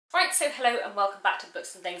Right, so hello and welcome back to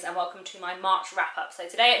Books and Things and welcome to my March wrap-up. So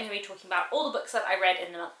today I'm going to be talking about all the books that I read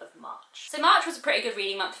in the month of March. So March was a pretty good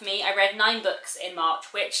reading month for me. I read 9 books in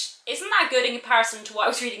March, which isn't that good in comparison to what I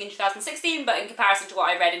was reading in 2016, but in comparison to what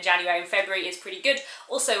I read in January and February is pretty good.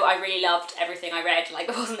 Also, I really loved everything I read. Like,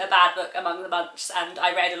 there wasn't a bad book among the bunch, and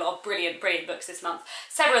I read a lot of brilliant books this month.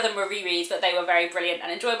 Several of them were rereads, but they were very brilliant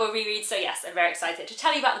and enjoyable rereads, so yes, I'm very excited to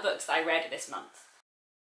tell you about the books that I read this month.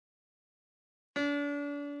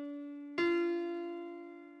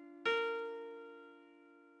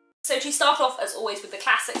 So to start off, as always, with the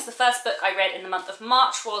classics, the first book I read in the month of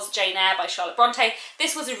March was Jane Eyre by Charlotte Bronte.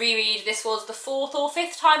 This was a reread. This was the 4th or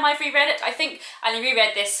 5th time I've reread it, I think. And I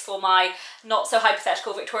reread this for my not so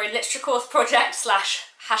hypothetical Victorian literature course project /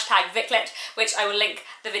 #Viclit, which I will link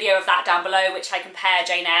the video of that down below, which I compare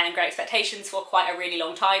Jane Eyre and Great Expectations for quite a really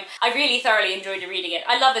long time. I really thoroughly enjoyed reading it.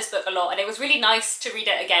 I love this book a lot, and it was really nice to read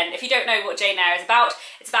it again. If you don't know what Jane Eyre is about,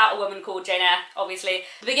 it's about a woman called Jane Eyre, obviously.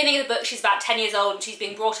 At the beginning of the book, she's about 10 years old and she's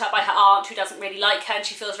being brought up by her aunt who doesn't really like her and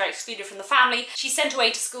she feels very excluded from the family. She's sent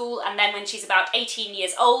away to school, and then when she's about 18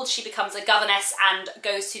 years old, she becomes a governess and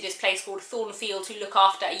goes to this place called Thornfield to look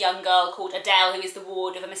after a young girl called Adele, who is the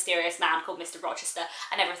ward of a mysterious man called Mr. Rochester,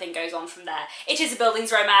 and everything goes on from there. It is a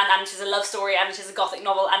buildings romance, and it is a love story, and it is a gothic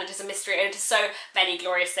novel, and it is a mystery, and it is so many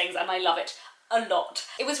glorious things, and I love it a lot.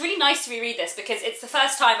 It was really nice to reread this because it's the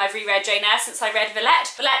first time I've reread Jane Eyre since I read Villette.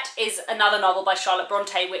 Villette is another novel by Charlotte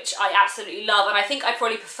Bronte which I absolutely love, and I think I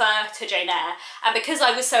probably prefer to Jane Eyre, and because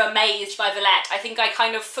I was so amazed by Villette, I think I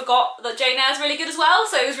kind of forgot that Jane Eyre is really good as well,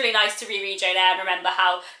 so it was really nice to reread Jane Eyre and remember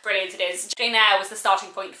how brilliant it is. Jane Eyre was the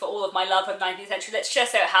starting point for all of my love of 19th century literature,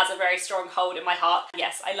 so it has a very strong hold in my heart.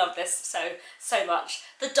 Yes, I love this so much.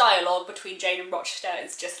 The dialogue between Jane and Rochester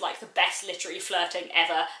is just like the best literary flirting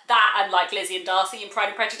ever. That and like Lizzie and Darcy in Pride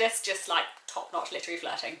and Prejudice, just like top-notch literary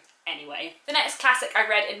flirting. Anyway, the next classic I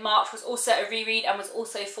read in March was also a reread and was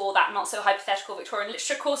also for that not so hypothetical Victorian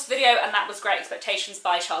literature course video, and that was Great Expectations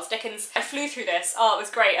by Charles Dickens. I flew through this, oh it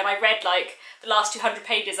was great, and I read like the last 200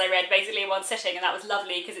 pages I read basically in one sitting, and that was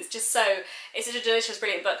lovely because it's such a delicious,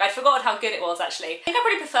 brilliant book. I'd forgotten how good it was actually. I think I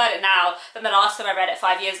probably preferred it now than the last time I read it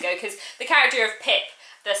 5 years ago, because the character of Pip,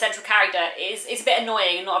 the central character, is a bit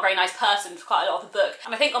annoying and not a very nice person for quite a lot of the book.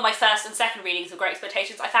 And I think on my first and second readings of Great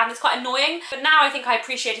Expectations I found this quite annoying, but now I think I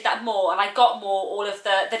appreciated that more, and I got more all of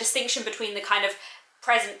the distinction between the kind of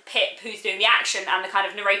present Pip who's doing the action and the kind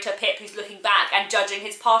of narrator Pip who's looking back and judging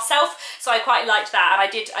his past self. So I quite liked that, and I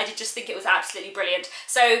did just think it was absolutely brilliant.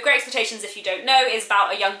 So Great Expectations, if you don't know, is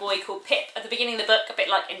about a young boy called Pip. At the beginning of the book, a bit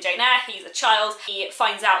like in Jane Eyre, he's a child. He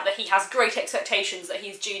finds out that he has great expectations, that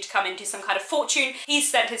he's due to come into some kind of fortune. He's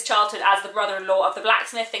spent his childhood as the brother-in-law of the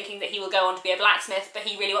blacksmith, thinking that he will go on to be a blacksmith, but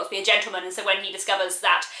he really wants to be a gentleman, and so when he discovers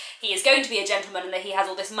that he is going to be a gentleman and that he has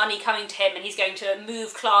all this money coming to him and he's going to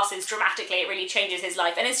move classes dramatically, it really changes his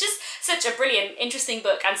life. And it's just such a brilliant, interesting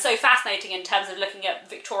book, and so fascinating in terms of looking at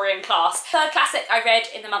Victorian class. Third classic I read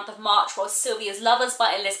in the month of March was Sylvia's Lovers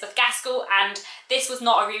by Elizabeth Gaskell, and this was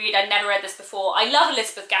not a reread. I'd never read this before. I love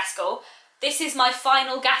Elizabeth Gaskell. This is my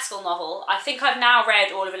final Gaskell novel. I think I've now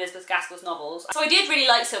read all of Elizabeth Gaskell's novels. So I did really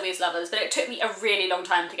like Sylvia's Lovers, but it took me a really long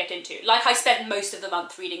time to get into. Like, I spent most of the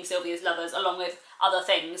month reading Sylvia's Lovers along with other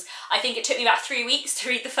things. I think it took me about 3 weeks to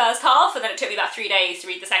read the first half, and then it took me about 3 days to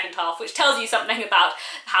read the second half, which tells you something about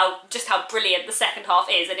just how brilliant the second half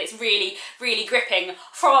is, and it's really, really gripping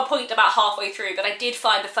from a point about halfway through, but I did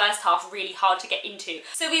find the first half really hard to get into.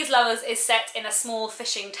 Sylvia's Lovers is set in a small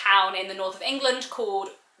fishing town in the north of England called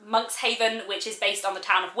Monkshaven, which is based on the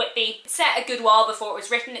town of Whitby. It's set a good while before it was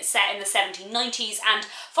written. It's set in the 1790s and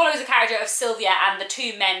follows the character of Sylvia and the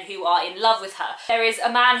 2 men who are in love with her. There is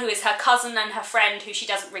a man who is her cousin and her friend who she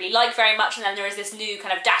doesn't really like very much, and then there is this new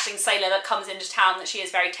kind of dashing sailor that comes into town that she is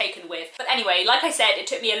very taken with. But anyway, like I said, it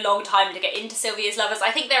took me a long time to get into Sylvia's Lovers. I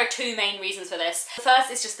think there are 2 main reasons for this. The first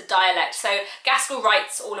is just the dialect. So Gaskell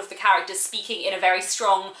writes all of the characters speaking in a very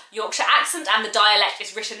strong Yorkshire accent, and the dialect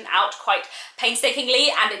is written out quite painstakingly,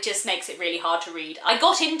 and it just makes it really hard to read. I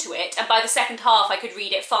got into it, and by the second half I could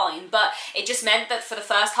read it fine, but it just meant that for the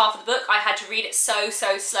first half of the book I had to read it so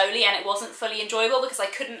slowly, and it wasn't fully enjoyable because I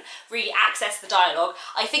couldn't really access the dialogue.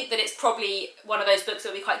 I think that it's probably one of those books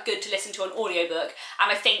that would be quite good to listen to on audiobook, and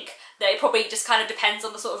I think that it probably just kind of depends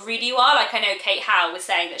on the sort of reader you are. Like, I know Kate Howe was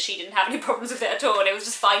saying that she didn't have any problems with it at all and it was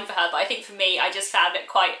just fine for her, but I think for me I just found it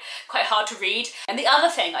quite hard to read. And the other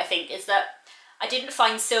thing I think is that I didn't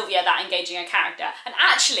find Sylvia that engaging a character. And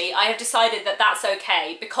actually, I have decided that that's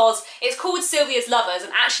okay, because it's called Sylvia's Lovers,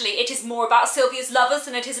 and actually it is more about Sylvia's lovers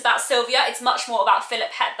than it is about Sylvia. It's much more about Philip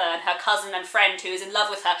Hepburn, her cousin and friend who is in love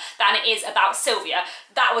with her, than it is about Sylvia.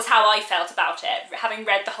 That was how I felt about it, having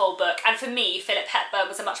read the whole book. And for me, Philip Hepburn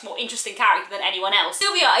was a much more interesting character than anyone else.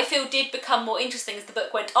 Sylvia, I feel, did become more interesting as the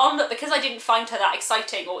book went on, but because I didn't find her that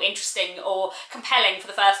exciting or interesting or compelling for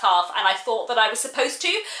the first half, and I thought that I was supposed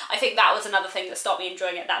to, I think that was another thing that stopped me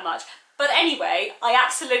enjoying it that much. But anyway, I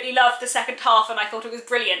absolutely loved the second half and I thought it was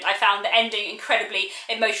brilliant. I found the ending incredibly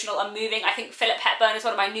emotional and moving. I think Philip Hepburn is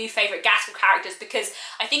one of my new favourite Gaskell characters, because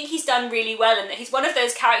I think he's done really well in that he's one of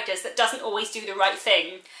those characters that doesn't always do the right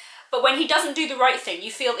thing. But when he doesn't do the right thing,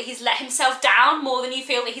 you feel that he's let himself down more than you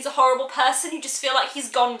feel that he's a horrible person. You just feel like he's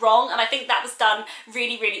gone wrong, and I think that was done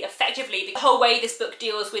really, really effectively. The whole way this book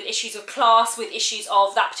deals with issues of class, with issues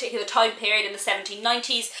of that particular time period in the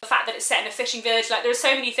 1790s, the fact that it's set in a fishing village, like there are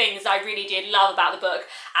so many things I really did love about the book.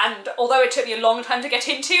 And although it took me a long time to get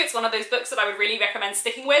into, it's one of those books that I would really recommend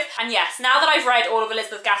sticking with. And yes, now that I've read all of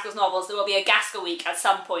Elizabeth Gaskell's novels, there will be a Gaskell week at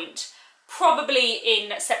some point. Probably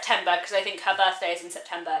in September, because I think her birthday is in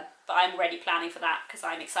September, but I'm already planning for that because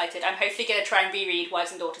I'm excited. I'm hopefully going to try and reread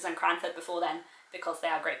Wives and Daughters and Cranford before then, because they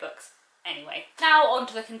are great books. Anyway, now on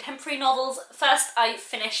to the contemporary novels. First, I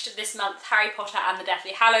finished this month Harry Potter and the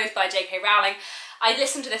Deathly Hallows by J.K. Rowling. I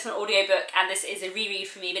listened to this on audiobook, and this is a reread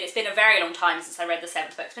for me, but it's been a very long time since I read the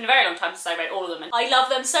 7th book. It's been a very long time since I read all of them, and I love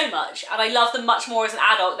them so much, and I love them much more as an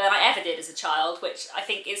adult than I ever did as a child, which I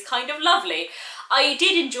think is kind of lovely. I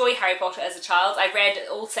did enjoy Harry Potter as a child. I read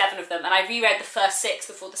all 7 of them, and I reread the first 6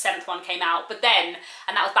 before the 7th one came out, but then,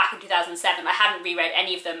 and that was back in 2007, I hadn't reread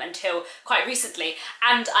any of them until quite recently,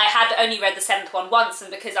 and I had only read the 7th one once,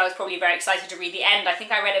 and because I was probably very excited to read the end, I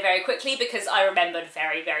think I read it very quickly because I remembered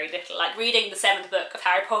very, very little. Like, reading the 7th book of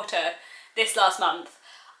Harry Potter this last month,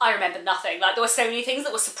 I remembered nothing. Like, there were so many things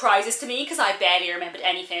that were surprises to me because I barely remembered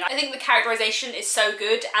anything. I think the characterization is so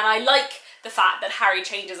good, and I like the fact that Harry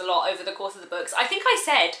changes a lot over the course of the books. I think I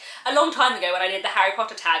said a long time ago when I did the Harry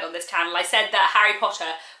Potter tag on this channel, I said that Harry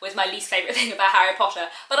Potter was my least favourite thing about Harry Potter,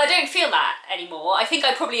 but I don't feel that anymore. I think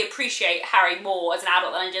I probably appreciate Harry more as an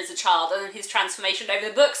adult than I did as a child, and his transformation over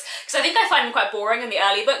the books, because I think I find him quite boring in the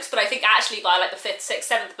early books, but I think actually by like the 5th, 6th,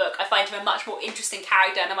 7th book, I find him a much more interesting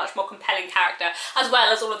character and a much more compelling character, as well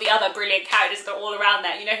as all of the other brilliant characters that are all around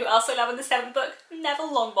there. You know who else I love in the 7th book? Neville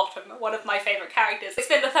Longbottom, one of my favourite characters. It's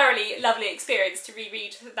been a thoroughly lovely experience to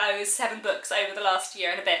reread those 7 books over the last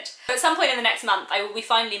year and a bit. At some point in the next month, I will be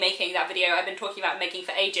finally making that video I've been talking about making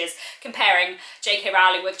for ages, comparing J.K.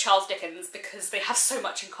 Rowling with Charles Dickens, because they have so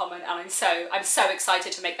much in common, and I'm so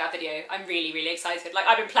excited to make that video. I'm really, really excited. Like,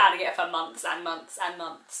 I've been planning it for months and months and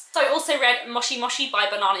months. So I also read Moshi Moshi by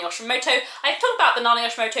Banana Yoshimoto. I've talked about Banana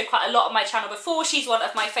Yoshimoto quite a lot on my channel before. She's one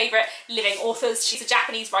of my favourite living authors. She's a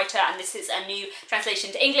Japanese writer, and this is a new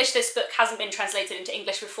translation into English. This book hasn't been translated into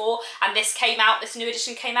English before, and this new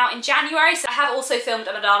edition came out in January. So I have also filmed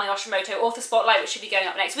a Banana Yoshimoto author spotlight, which should be going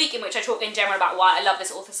up next week, in which I talk in general about why I love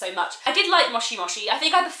this author so much. I did like Moshi Moshi. I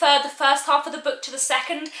think I preferred the first half of the book to the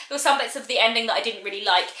second. There were some bits of the ending that I didn't really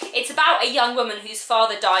like. It's about a young woman whose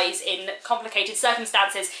father dies in complicated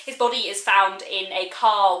circumstances. His body is found in a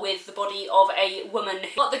car with the body of a woman.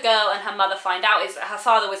 What the girl and her mother find out is that her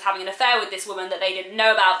father was having an affair with this woman that they didn't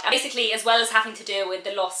know about. And basically, as well as having to deal with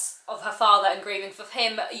the loss of her father and grieving for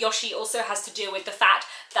him, Yoshi also has to deal with the fact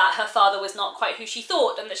that her father was not quite who she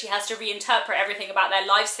thought, and that she has to reinterpret everything about their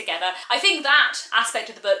lives together. I think that aspect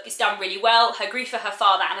of the book is done really well. Her grief for her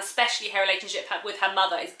father, and especially her relationship with her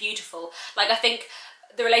mother, is beautiful. Like, I think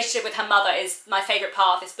the relationship with her mother is my favourite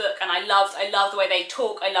part of this book, and I love the way they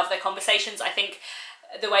talk, I love their conversations. I think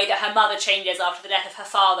the way that her mother changes after the death of her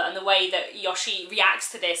father and the way that Yoshi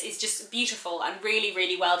reacts to this is just beautiful and really,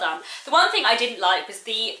 really well done. The one thing I didn't like was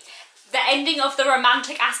the ending of the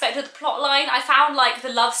romantic aspect of the plotline. I found like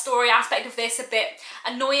the love story aspect of this a bit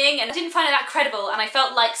annoying, and I didn't find it that credible, and I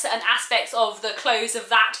felt like certain aspects of the close of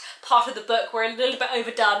that part of the book were a little bit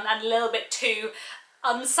overdone and a little bit too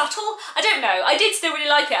unsubtle. I don't know. I did still really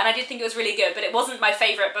like it, and I did think it was really good, but it wasn't my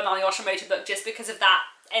favourite Banana Yoshimoto book just because of that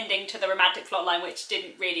ending to the romantic plotline, which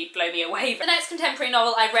didn't really blow me away. The next contemporary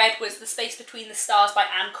novel I read was The Space Between the Stars by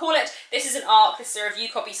Anne Corlett. This is an ARC, this is a review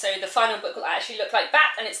copy, so the final book will actually look like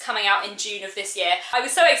that, and it's coming out in June of this year. I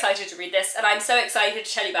was so excited to read this, and I'm so excited to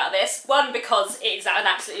tell you about this. One, because it is an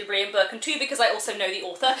absolutely brilliant book, and two, because I also know the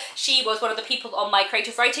author. She was one of the people on my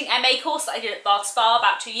creative writing MA course that I did at Bath Spa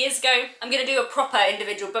about 2 years ago. I'm going to do a proper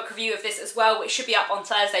individual book review of this as well, which should be up on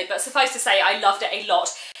Thursday, but suffice to say, I loved it a lot.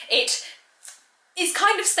 It is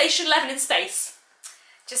kind of Station 11 in space.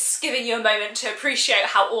 just giving you a moment to appreciate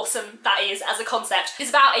how awesome that is as a concept. It's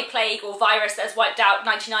about a plague or virus that has wiped out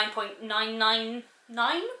 99.999%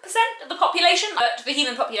 of the population, but the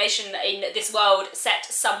human population in this world set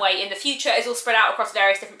some way in the future is all spread out across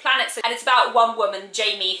various different planets, and it's about one woman,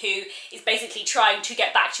 Jamie, who is basically trying to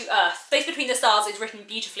get back to Earth. Space Between the Stars is written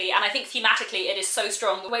beautifully, and I think thematically it is so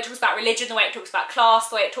strong. The way it talks about religion, the way it talks about class,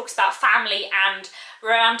 the way it talks about family and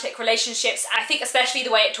romantic relationships, and I think especially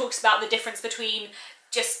the way it talks about the difference between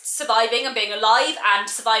just surviving and being alive and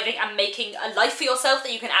surviving and making a life for yourself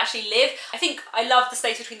that you can actually live. I think I love The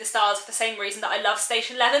Space Between the Stars for the same reason that I love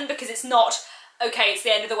Station 11, because it's not, okay, it's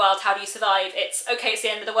the end of the world, how do you survive? It's, okay, it's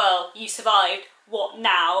the end of the world, you survived, what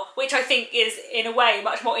now? Which I think is, in a way,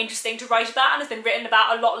 much more interesting to write about and has been written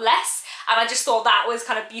about a lot less. And I just thought that was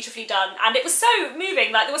kind of beautifully done. And it was so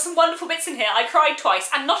moving, like there were some wonderful bits in here. I cried twice,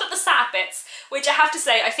 and not at the sad bits, which I have to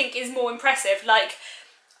say I think is more impressive. Like,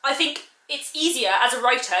 I think it's easier as a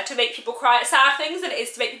writer to make people cry at sad things than it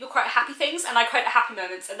is to make people cry at happy things, and I cried at happy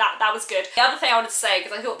moments, and that was good. The other thing I wanted to say,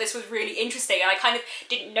 because I thought this was really interesting and I kind of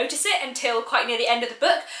didn't notice it until quite near the end of the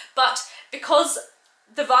book, but because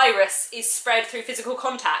the virus is spread through physical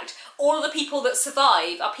contact, all of the people that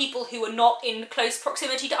survive are people who are not in close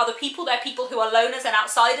proximity to other people. They're people who are loners and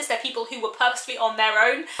outsiders. They're people who were purposefully on their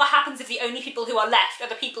own. What happens if the only people who are left are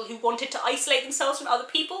the people who wanted to isolate themselves from other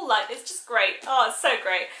people? Like, it's just great. Oh, it's so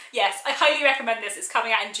great. Yes, I highly recommend this. It's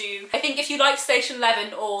coming out in June. I think if you like Station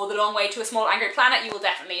 11 or The Long Way to a Small Angry Planet, you will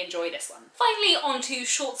definitely enjoy this one. Finally, on to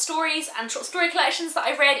short stories and short story collections that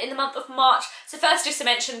I read in the month of March. So first, just to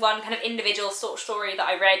mention one kind of individual short story that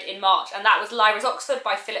I read in March, and that was Lyra's Oxford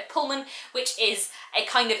by Philip Pullman, which is a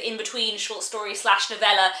kind of in-between short story slash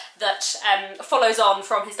novella that follows on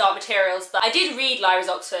from his Dark Materials. But I did read Lyra's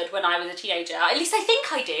Oxford when I was a teenager, at least I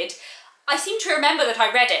think I did. I seem to remember that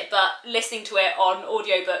I read it, but listening to it on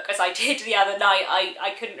audiobook as I did the other night,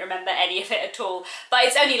 I couldn't remember any of it at all. But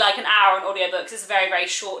it's only like an hour on audiobooks. It's a very, very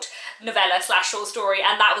short novella slash short story,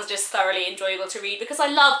 and that was just thoroughly enjoyable to read because I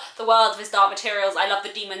love the world of his Dark Materials. I love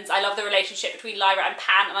the demons, I love the relationship between Lyra and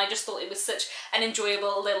Pan, and I just thought it was such an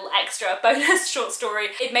enjoyable little extra bonus short story.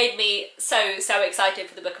 It made me so excited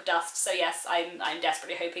for the Book of Dust, so yes, I'm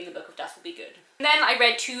desperately hoping the Book of Dust will be good. And then I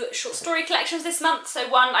read two short story collections this month. So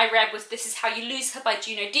one I read was This Is How You Lose Her by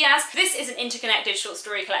Junot Diaz. This is an interconnected short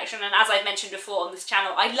story collection, and as I've mentioned before on this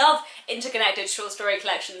channel, I love interconnected short story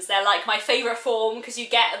collections. They're like my favourite form because you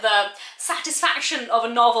get the satisfaction of a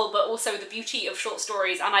novel but also the beauty of short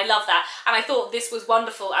stories, and I love that. And I thought this was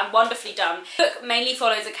wonderful and wonderfully done. The book mainly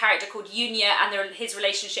follows a character called Yunia and his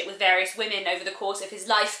relationship with various women over the course of his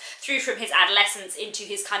life, through from his adolescence into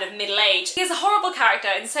his kind of middle age. He is a horrible character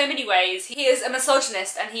in so many ways. He is a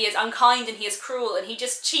misogynist, and he is unkind, and he is cruel, and he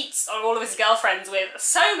just cheats on all of his girlfriends with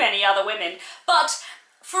so many other women. But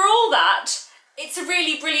for all that, it's a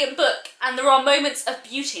really brilliant book, and there are moments of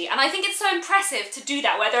beauty, and I think it's so impressive to do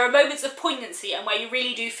that, where there are moments of poignancy and where you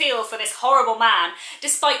really do feel for this horrible man,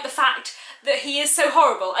 despite the fact that he is so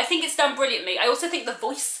horrible. I think it's done brilliantly. I also think the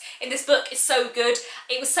voice in this book is so good.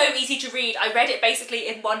 It was so easy to read. I read it basically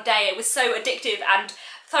in one day. It was so addictive and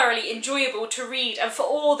thoroughly enjoyable to read, and for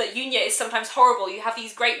all that Yunia is sometimes horrible, you have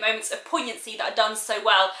these great moments of poignancy that are done so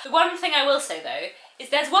well. The one thing I will say though is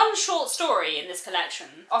there's one short story in this collection,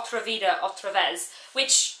 Otra Vida, Otra Vez,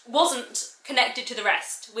 which wasn't connected to the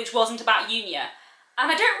rest, which wasn't about Yunia. And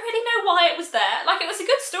I don't really know why it was there. Like, it was a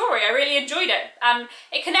good story, I really enjoyed it. And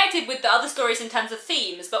it connected with the other stories in terms of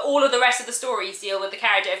themes, but all of the rest of the stories deal with the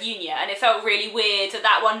character of Yunia, and it felt really weird that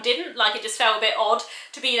that one didn't. Like, it just felt a bit odd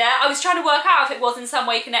to be there. I was trying to work out if it was in some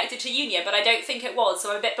way connected to Yunia, but I don't think it was, so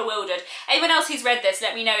I'm a bit bewildered. Anyone else who's read this,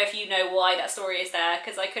 let me know if you know why that story is there,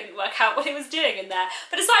 because I couldn't work out what it was doing in there.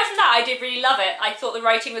 But aside from that, I did really love it. I thought the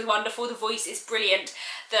writing was wonderful, the voice is brilliant,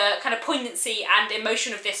 the kind of poignancy and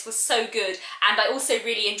emotion of this was so good, and I also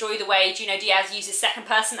really enjoy the way Junot Diaz uses second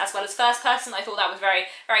person as well as first person. I thought that was very,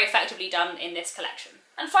 very effectively done in this collection.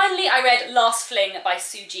 And finally, I read Last Fling by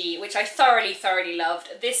Sue Ji, which I thoroughly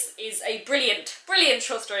loved. This is a brilliant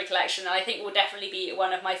short story collection, and I think will definitely be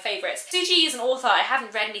one of my favourites. Sue Ji is an author I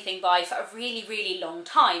haven't read anything by for a really long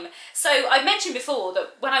time. So I've mentioned before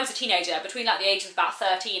that when I was a teenager, between like the age of about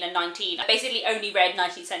 13 and 19, I basically only read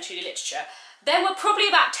 19th century literature. There were probably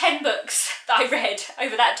about 10 books that I read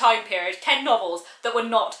over that time period, 10 novels that were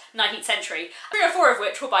not 19th century. 3 or 4 of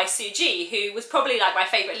which were by Sue Ji, who was probably like my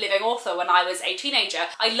favourite living author when I was a teenager.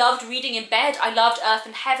 I loved reading in bed, I loved Earth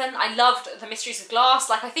and Heaven, I loved The Mysteries of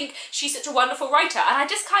Glass. Like, I think she's such a wonderful writer, and I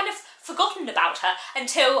just kind of forgotten about her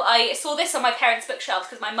until I saw this on my parents' bookshelves,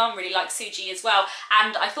 because my mum really likes Suji as well,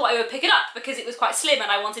 and I thought I would pick it up because it was quite slim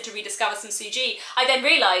and I wanted to rediscover some Suji. I then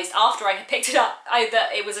realised after I had picked it up that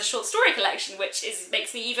it was a short story collection, which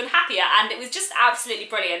makes me even happier, and it was just absolutely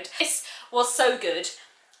brilliant. This was so good.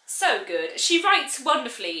 So good. She writes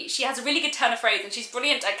wonderfully, she has a really good turn of phrase, and she's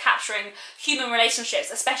brilliant at capturing human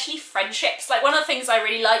relationships, especially friendships. Like, one of the things I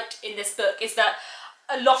really liked in this book is that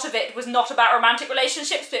a lot of it was not about romantic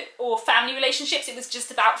relationships or family relationships, it was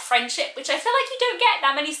just about friendship, which I feel like you don't get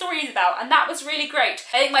that many stories about, and that was really great.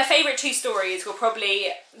 I think my favourite two stories were probably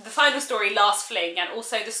the final story, Last Fling, and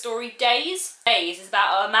also the story Days. Days is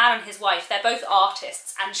about a man and his wife. They're both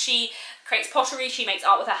artists, and she creates pottery, she makes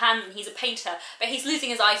art with her hands, and he's a painter, but he's losing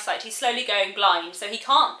his eyesight, he's slowly going blind, so he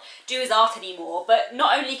can't do his art anymore. But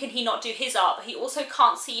not only can he not do his art, but he also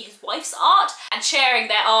can't see his wife's art, and sharing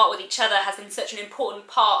their art with each other has been such an important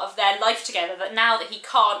part of their life together that now that he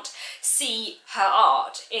can't see her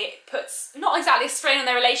art, it puts not exactly a strain on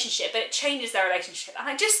their relationship, but it changes their relationship, and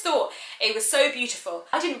I just thought it was so beautiful.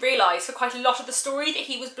 I didn't realise for quite a lot of the story that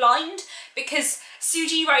he was blind, because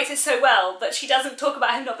Suji writes it so well that she doesn't talk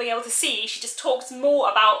about him not being able to see, she just talks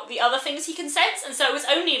more about the other things he can sense, and so it was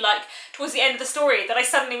only like towards the end of the story that I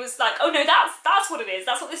suddenly was like, oh no, that's what it is,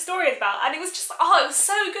 that's what this story is about, and it was just, oh, it was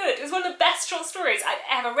so good. It was one of the best short stories I'd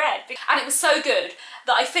ever read, and it was so good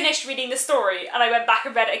that I finished reading the story and I went back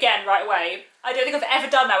and read it again right away. I don't think I've ever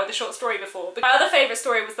done that with a short story before. But my other favourite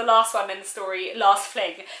story was the last one in the story, Last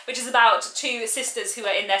Fling, which is about two sisters who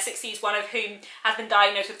are in their 60s, one of whom has been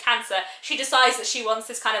diagnosed with cancer. She decides that she wants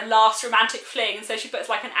this kind of last romantic fling, and so she puts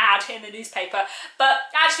like an ad in the newspaper. But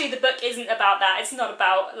actually the book isn't about that. It's not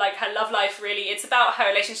about like her love life really. It's about her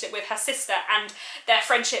relationship with her sister and their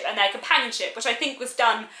friendship and their companionship, which I think was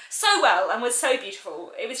done so well and was so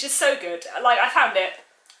beautiful. It was just so good. Like, I found it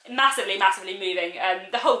massively, massively moving.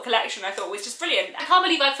 The whole collection I thought was just brilliant. I can't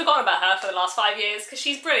believe I've forgotten about her for the last 5 years, because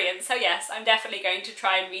she's brilliant. So yes, I'm definitely going to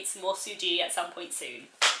try and read some more Suji at some point soon.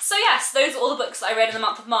 So yes, those are all the books I read in the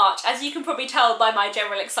month of March. As you can probably tell by my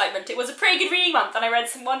general excitement, it was a pretty good reading month, and I read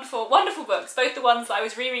some wonderful, wonderful books, both the ones that I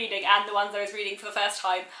was rereading and the ones I was reading for the first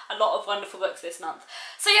time. A lot of wonderful books this month.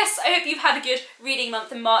 So yes, I hope you've had a good reading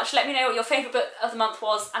month in March. Let me know what your favourite book of the month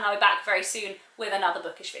was, and I'll be back very soon with another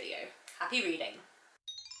bookish video. Happy reading.